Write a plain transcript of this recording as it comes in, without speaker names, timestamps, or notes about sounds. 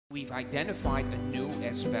We've identified a new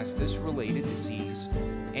asbestos-related disease,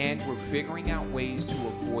 and we're figuring out ways to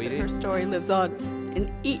avoid it. Her story lives on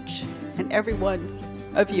in each and every one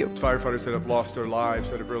of you. Firefighters that have lost their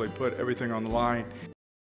lives, that have really put everything on the line.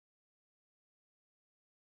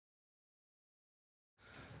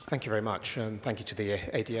 Thank you very much, and thank you to the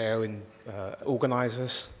ADAO and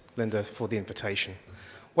organisers, Linda, for the invitation.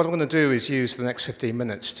 What I'm going to do is use the next 15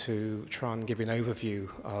 minutes to try and give you an overview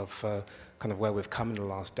of kind of where we've come in the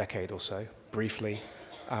last decade or so, briefly,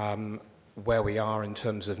 where we are in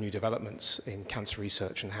terms of new developments in cancer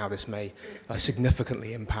research and how this may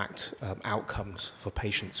significantly impact outcomes for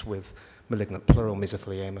patients with malignant pleural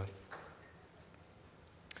mesothelioma.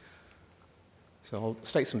 So I'll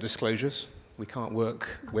state some disclosures. We can't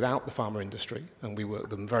work without the pharma industry, and we work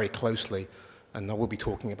with them very closely. And I will be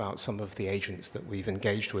talking about some of the agents that we've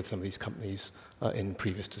engaged with some of these companies in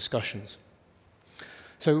previous discussions.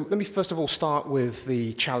 So let me first of all start with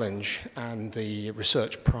the challenge and the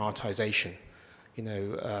research prioritization. You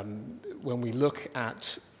know, when we look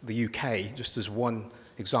at the UK, just as one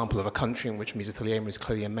example of a country in which mesothelioma is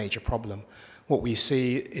clearly a major problem, what we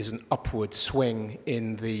see is an upward swing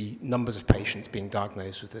in the numbers of patients being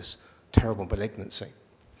diagnosed with this terrible malignancy.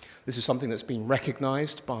 This is something that's been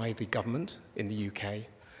recognized by the government in the UK.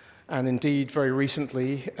 And indeed, very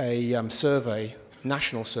recently, a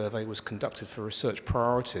national survey was conducted for research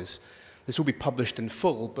priorities. This will be published in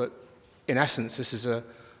full, but in essence, this is a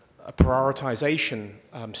prioritization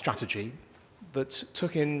strategy that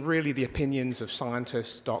took in really the opinions of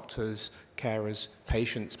scientists, doctors, carers,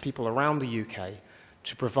 patients, people around the UK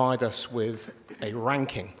to provide us with a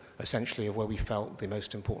ranking essentially of where we felt the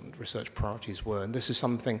most important research priorities were. And this is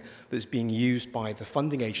something that's being used by the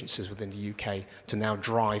funding agencies within the UK to now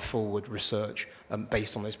drive forward research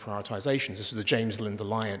based on those prioritizations. This is the James Lind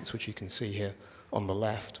Alliance, which you can see here on the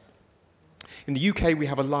left. In the UK, we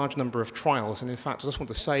have a large number of trials, and in fact, I just want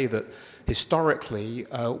to say that historically,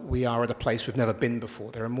 we are at a place we've never been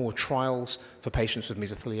before. There are more trials for patients with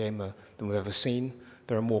mesothelioma than we've ever seen.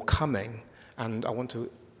 There are more coming, and I want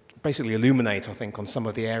to basically illuminate, I think, on some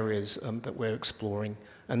of the areas that we're exploring.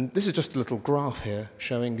 And this is just a little graph here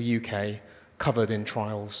showing the UK covered in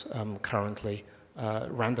trials currently,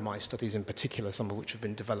 randomized studies in particular, some of which have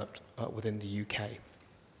been developed within the UK.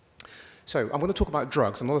 So I'm going to talk about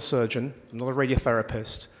drugs. I'm not a surgeon, I'm not a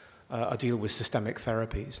radiotherapist. I deal with systemic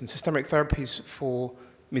therapies. And systemic therapies for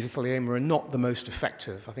mesothelioma are not the most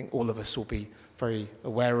effective. I think all of us will be very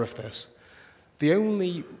aware of this. The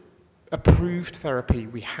only approved therapy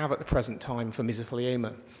we have at the present time for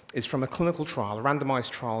mesothelioma is from a clinical trial, a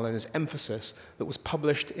randomized trial known as Emphasis, that was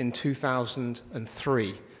published in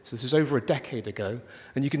 2003. So this is over a decade ago.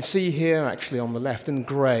 And you can see here, actually, on the left in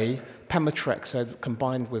gray, pemetrexed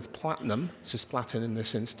combined with platinum, cisplatin in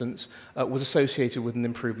this instance, was associated with an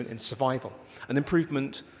improvement in survival, an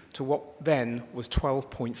improvement to what then was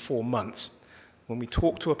 12.4 months. When we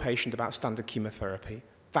talk to a patient about standard chemotherapy,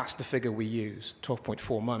 that's the figure we use,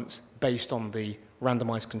 12.4 months, based on the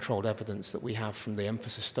randomized controlled evidence that we have from the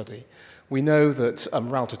Emphasis study. We know that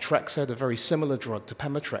raltetrexed, a very similar drug to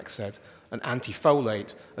pemetrexed, an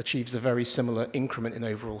antifolate, achieves a very similar increment in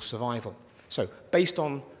overall survival. So based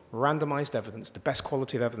on randomized evidence, the best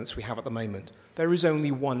quality of evidence we have at the moment, there is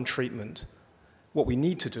only one treatment. What we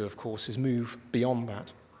need to do, of course, is move beyond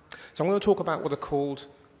that. So I'm going to talk about what are called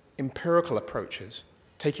empirical approaches,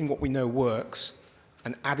 taking what we know works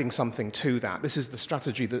and adding something to that. This is the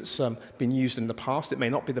strategy that's been used in the past. It may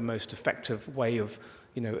not be the most effective way of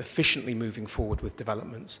efficiently moving forward with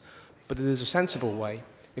developments, but it is a sensible way.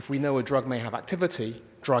 If we know a drug may have activity,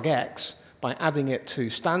 drug X, by adding it to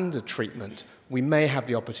standard treatment, we may have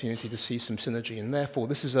the opportunity to see some synergy, and therefore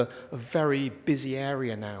this is a very busy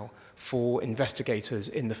area now for investigators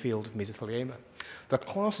in the field of mesothelioma. The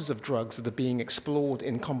classes of drugs that are being explored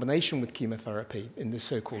in combination with chemotherapy in this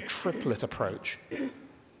so-called triplet approach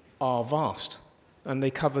are vast, and they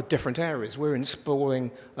cover different areas. We're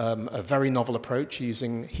exploring a very novel approach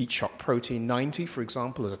using heat shock protein 90, for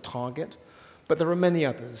example, as a target, but there are many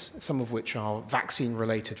others, some of which are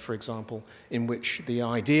vaccine-related, for example, in which the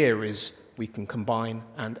idea is we can combine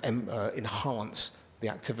and enhance the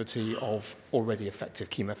activity of already effective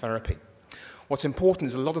chemotherapy. What's important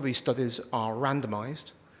is a lot of these studies are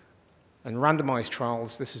randomized, and randomized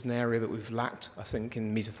trials, this is an area that we've lacked, I think,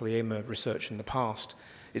 in mesothelioma research in the past.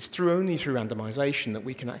 It's only through randomization that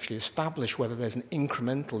we can actually establish whether there's an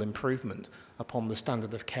incremental improvement upon the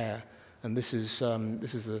standard of care, and this is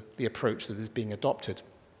the approach that is being adopted.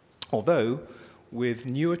 Although, with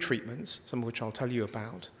newer treatments, some of which I'll tell you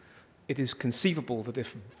about, it is conceivable that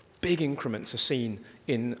if big increments are seen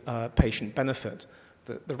in patient benefit,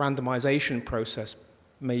 the randomization process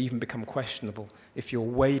may even become questionable if you're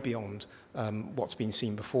way beyond what's been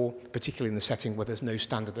seen before, particularly in the setting where there's no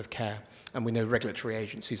standard of care. And we know regulatory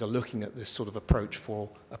agencies are looking at this sort of approach for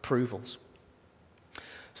approvals.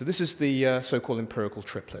 So this is the so-called empirical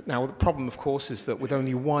triplet. Now, the problem, of course, is that with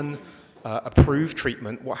only one approved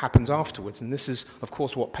treatment, what happens afterwards? And this is, of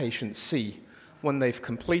course, what patients see when they've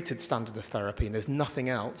completed standard of therapy and there's nothing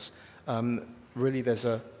else. Really, there's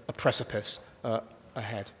a precipice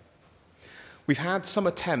ahead. We've had some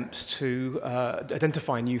attempts to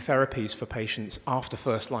identify new therapies for patients after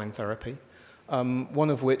first-line therapy, one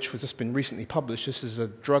of which has just been recently published. This is a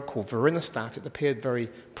drug called Vorinostat. It appeared very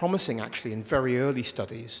promising, actually, in very early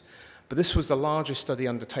studies. But this was the largest study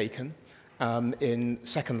undertaken in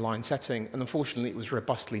second-line setting, and unfortunately, it was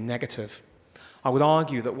robustly negative. I would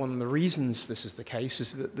argue that one of the reasons this is the case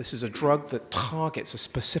is that this is a drug that targets a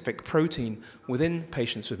specific protein within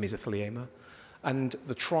patients with mesothelioma, and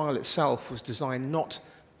the trial itself was designed not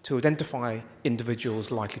to identify individuals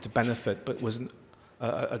likely to benefit, but was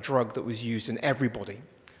a drug that was used in everybody.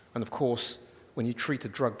 And of course, when you treat a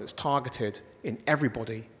drug that's targeted in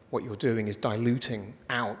everybody, what you're doing is diluting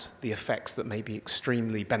out the effects that may be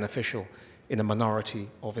extremely beneficial in a minority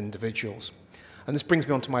of individuals. And this brings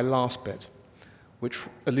me on to my last bit, which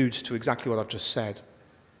alludes to exactly what I've just said.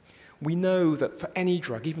 We know that for any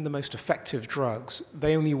drug, even the most effective drugs,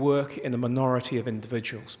 they only work in a minority of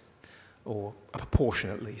individuals, or a proportion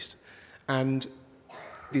at least. And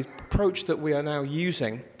the approach that we are now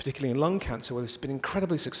using, particularly in lung cancer, where this has been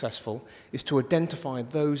incredibly successful, is to identify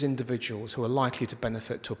those individuals who are likely to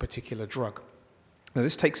benefit to a particular drug. Now,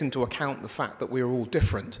 this takes into account the fact that we are all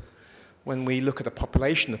different. When we look at a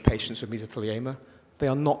population of patients with mesothelioma, they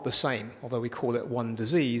are not the same. Although we call it one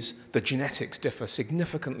disease, the genetics differ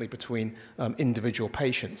significantly between individual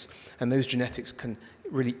patients, and those genetics can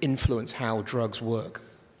really influence how drugs work.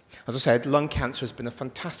 As I said, lung cancer has been a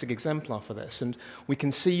fantastic exemplar for this, and we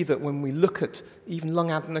can see that when we look at even lung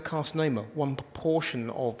adenocarcinoma, one proportion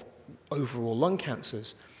of overall lung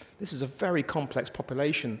cancers, this is a very complex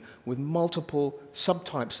population with multiple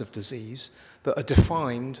subtypes of disease that are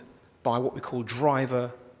defined by what we call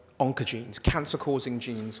driver oncogenes, cancer-causing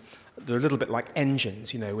genes. They're a little bit like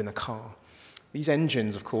engines, in a car. These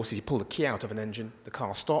engines, of course, if you pull the key out of an engine, the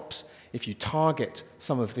car stops. If you target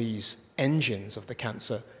some of these engines of the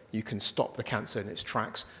cancer, you can stop the cancer in its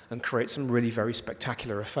tracks and create some really very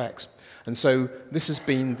spectacular effects. And so this has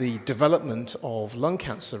been the development of lung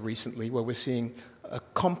cancer recently, where we're seeing a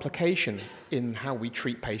complication in how we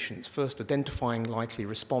treat patients, first identifying likely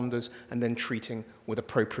responders and then treating with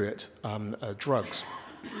appropriate drugs.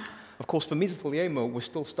 Of course, for mesothelioma, we're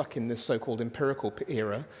still stuck in this so-called empirical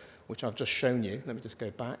era, which I've just shown you. Let me just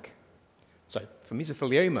go back. So for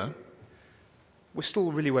mesothelioma, we're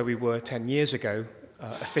still really where we were 10 years ago,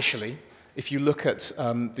 officially. If you look at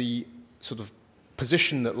the sort of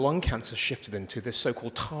position that lung cancer shifted into, this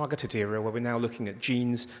so-called targeted era, where we're now looking at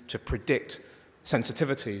genes to predict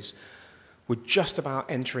sensitivities, we're just about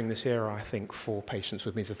entering this era, I think, for patients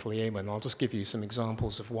with mesothelioma, and I'll just give you some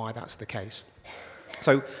examples of why that's the case.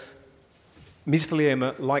 So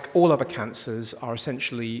mesothelioma, like all other cancers, are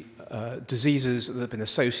essentially diseases that have been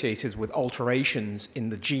associated with alterations in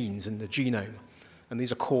the genes, in the genome. And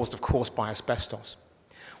these are caused, of course, by asbestos.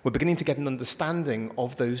 We're beginning to get an understanding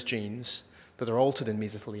of those genes that are altered in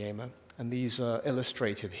mesothelioma, and these are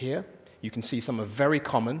illustrated here. You can see some are very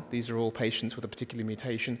common. These are all patients with a particular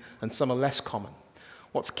mutation, and some are less common.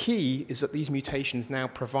 What's key is that these mutations now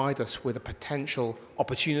provide us with a potential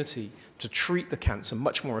opportunity to treat the cancer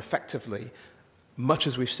much more effectively, much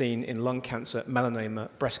as we've seen in lung cancer, melanoma,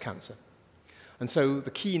 breast cancer. And so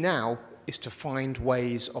the key now is to find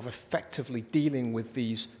ways of effectively dealing with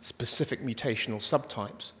these specific mutational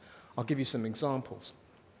subtypes. I'll give you some examples.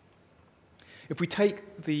 If we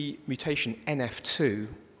take the mutation NF2,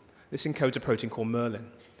 this encodes a protein called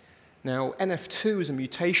Merlin. Now, NF2 is a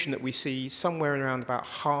mutation that we see somewhere around about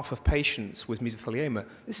half of patients with mesothelioma.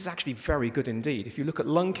 This is actually very good indeed. If you look at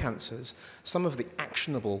lung cancers, some of the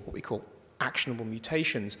actionable, what we call actionable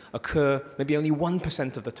mutations, occur maybe only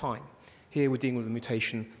 1% of the time. Here we're dealing with a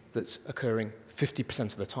mutation that's occurring 50%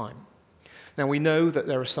 of the time. Now, we know that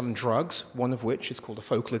there are some drugs, one of which is called a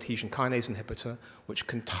focal adhesion kinase inhibitor, which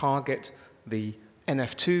can target the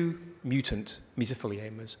NF2 mutant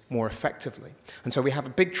mesotheliomas more effectively. And so we have a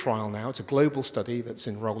big trial now. It's a global study that's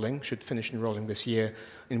enrolling, should finish enrolling this year,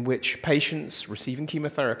 in which patients receiving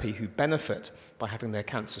chemotherapy who benefit by having their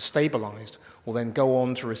cancer stabilized will then go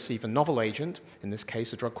on to receive a novel agent, in this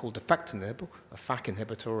case a drug called defectinib, a FAK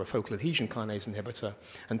inhibitor or a focal adhesion kinase inhibitor,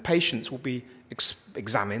 and patients will be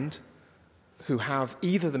examined who have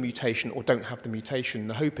either the mutation or don't have the mutation,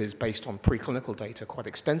 the hope is, based on preclinical data, quite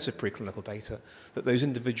extensive preclinical data, that those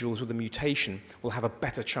individuals with the mutation will have a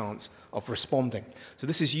better chance of responding. So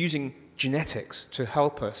this is using genetics to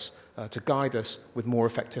help us, to guide us with more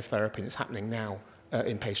effective therapy, and it's happening now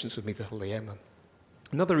in patients with mesothelioma.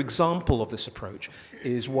 Another example of this approach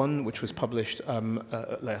is one which was published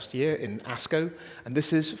last year in ASCO, and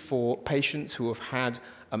this is for patients who have had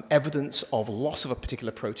evidence of loss of a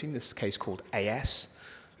particular protein, this case called AS.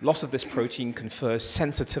 Loss of this protein confers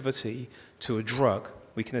sensitivity to a drug.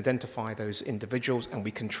 We can identify those individuals and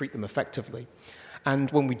we can treat them effectively.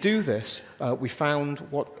 And when we do this, we found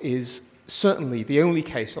what is certainly the only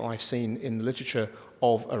case that I've seen in the literature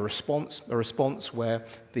of a response where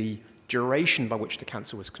the duration by which the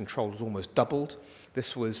cancer was controlled was almost doubled.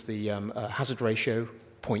 This was the hazard ratio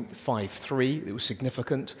 0.53. It was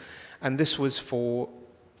significant. And this was for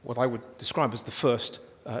what I would describe as the first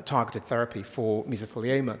targeted therapy for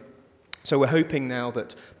mesothelioma. So we're hoping now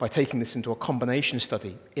that by taking this into a combination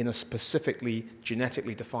study in a specifically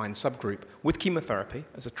genetically defined subgroup with chemotherapy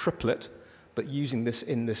as a triplet, but using this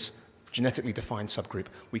in this genetically defined subgroup,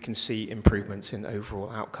 we can see improvements in overall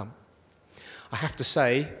outcome. I have to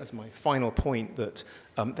say, as my final point, that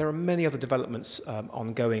there are many other developments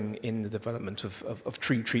ongoing in the development of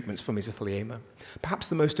treatments for mesothelioma. Perhaps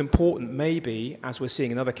the most important may be, as we're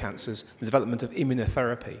seeing in other cancers, the development of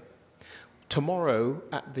immunotherapy. Tomorrow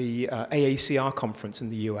at the AACR conference in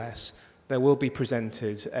the US, there will be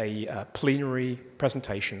presented a plenary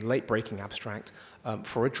presentation, late-breaking abstract,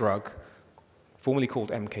 for a drug formerly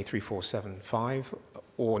called MK3475,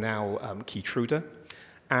 or now Keytruda.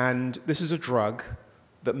 And this is a drug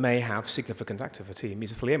that may have significant activity in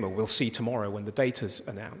mesothelioma. We'll see tomorrow when the data's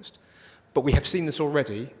announced. But we have seen this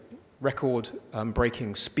already,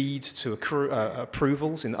 record-breaking speeds to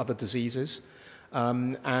approvals in other diseases.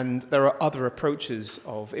 And there are other approaches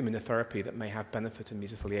of immunotherapy that may have benefit in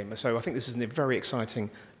mesothelioma. So I think this is a very exciting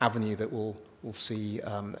avenue that we'll see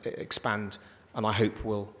expand, and I hope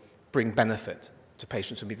will bring benefit to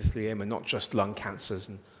patients with mesothelioma, not just lung cancers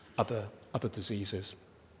and other diseases.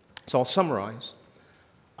 So I'll summarize.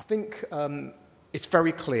 I think it's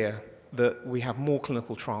very clear that we have more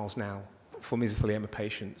clinical trials now for mesothelioma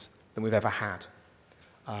patients than we've ever had.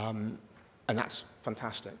 And that's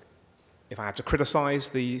fantastic. If I had to criticize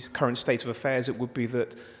the current state of affairs, it would be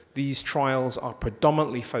that these trials are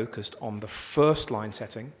predominantly focused on the first-line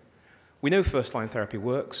setting. We know first-line therapy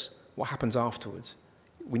works. What happens afterwards?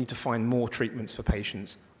 We need to find more treatments for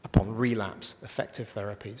patients upon relapse, effective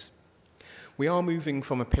therapies. We are moving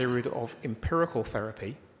from a period of empirical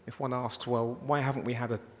therapy. If one asks, well, why haven't we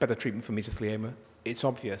had a better treatment for mesothelioma? It's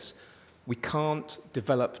obvious. We can't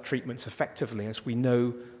develop treatments effectively unless we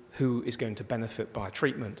know who is going to benefit by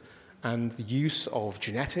treatment. And the use of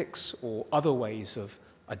genetics or other ways of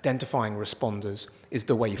identifying responders is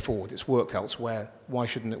the way forward. It's worked elsewhere. Why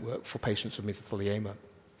shouldn't it work for patients with mesothelioma?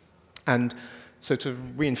 And so to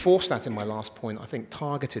reinforce that in my last point, I think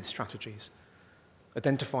targeted strategies,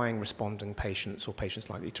 identifying responding patients or patients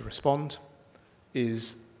likely to respond,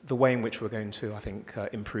 is the way in which we're going to, I think,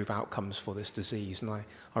 improve outcomes for this disease. And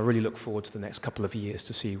I really look forward to the next couple of years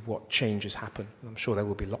to see what changes happen. And I'm sure there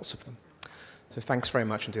will be lots of them. So thanks very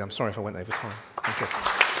much indeed. I'm sorry if I went over time. Thank you.